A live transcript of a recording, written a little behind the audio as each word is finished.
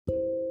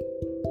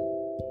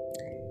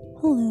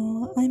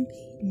Hello, I'm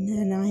Peyton,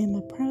 and I am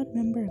a proud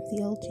member of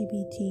the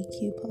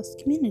LGBTQ plus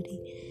community,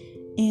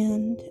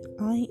 and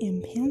I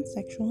am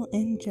pansexual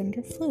and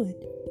gender fluid.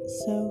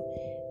 So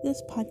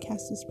this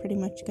podcast is pretty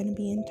much going to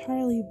be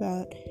entirely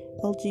about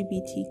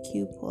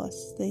LGBTQ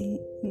plus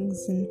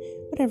things and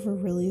whatever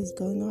really is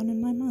going on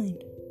in my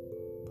mind.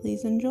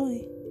 Please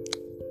enjoy.